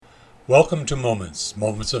Welcome to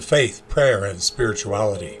Moments of Faith, Prayer, and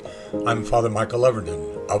Spirituality. I'm Father Michael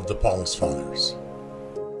Everton of the Paulist Fathers.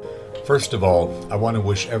 First of all, I want to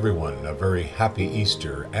wish everyone a very happy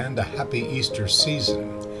Easter and a happy Easter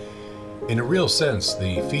season. In a real sense,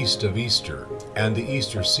 the Feast of Easter and the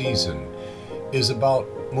Easter season is about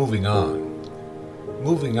moving on.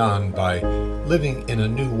 Moving on by living in a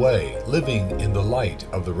new way, living in the light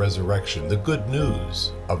of the resurrection, the good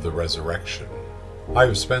news of the resurrection. I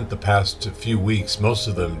have spent the past few weeks, most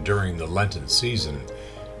of them during the Lenten season,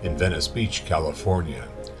 in Venice Beach, California.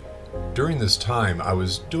 During this time, I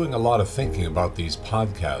was doing a lot of thinking about these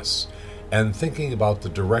podcasts and thinking about the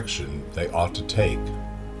direction they ought to take.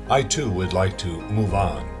 I too would like to move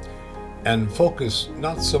on and focus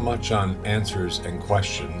not so much on answers and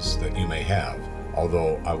questions that you may have,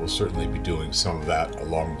 although I will certainly be doing some of that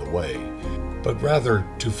along the way, but rather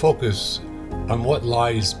to focus on what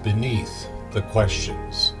lies beneath the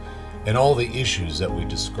questions and all the issues that we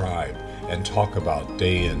describe and talk about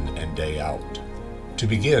day in and day out. To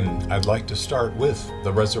begin, I'd like to start with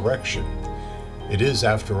the resurrection. It is,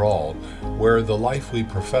 after all, where the life we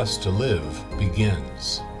profess to live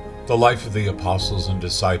begins. The life of the apostles and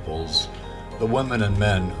disciples, the women and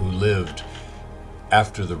men who lived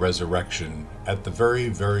after the resurrection at the very,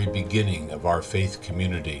 very beginning of our faith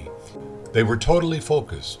community. They were totally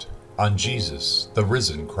focused on Jesus, the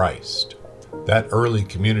risen Christ. That early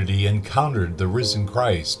community encountered the risen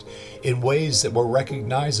Christ in ways that were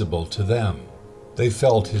recognizable to them. They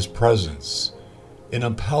felt his presence in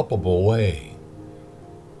a palpable way,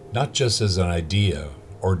 not just as an idea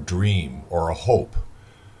or dream or a hope,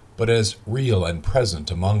 but as real and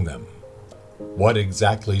present among them. What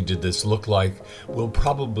exactly did this look like? We'll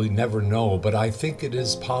probably never know, but I think it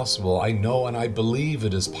is possible. I know and I believe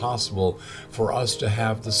it is possible for us to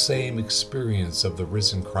have the same experience of the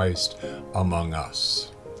risen Christ among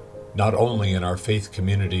us, not only in our faith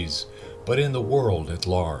communities, but in the world at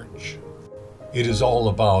large. It is all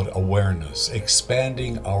about awareness,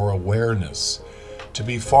 expanding our awareness to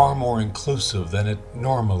be far more inclusive than it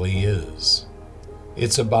normally is.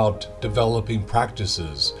 It's about developing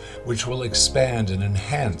practices which will expand and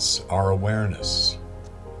enhance our awareness,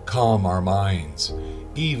 calm our minds,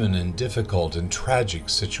 even in difficult and tragic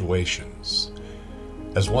situations.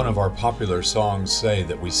 As one of our popular songs say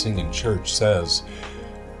that we sing in church says,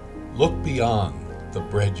 "Look beyond the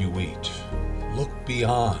bread you eat. Look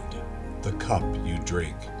beyond the cup you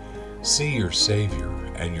drink. See your Savior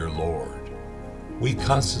and your Lord." We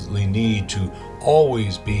constantly need to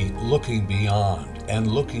always be looking beyond and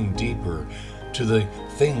looking deeper to the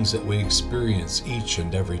things that we experience each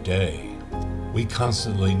and every day. We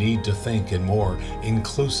constantly need to think in more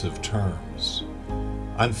inclusive terms.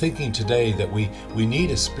 I'm thinking today that we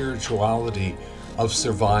need a spirituality of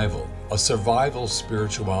survival, a survival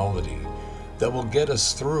spirituality that will get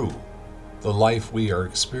us through the life we are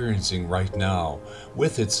experiencing right now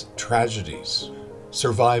with its tragedies,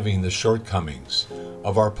 surviving the shortcomings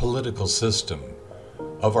of our political system,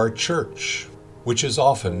 of our church, which is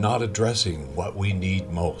often not addressing what we need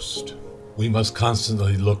most. We must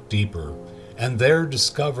constantly look deeper and there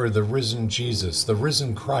discover the risen Jesus, the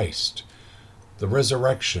risen Christ, the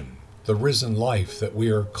resurrection, the risen life that we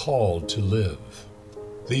are called to live.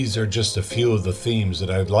 These are just a few of the themes that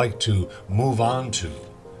I'd like to move on to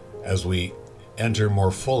as we enter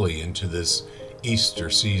more fully into this Easter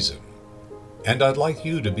season. And I'd like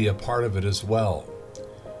you to be a part of it as well.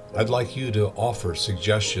 I'd like you to offer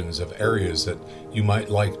suggestions of areas that you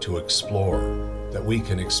might like to explore, that we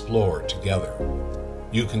can explore together.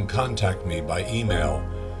 You can contact me by email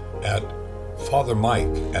at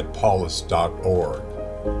fathermike@paulist.org,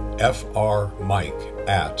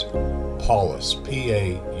 frmike@paulist,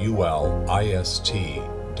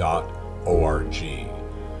 paulist.org,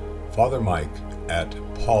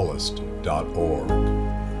 fathermike@paulist.org.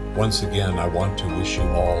 Once again, I want to wish you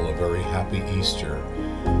all a very happy Easter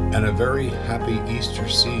and a very happy Easter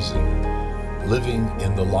season, living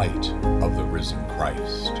in the light of the risen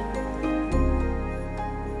Christ.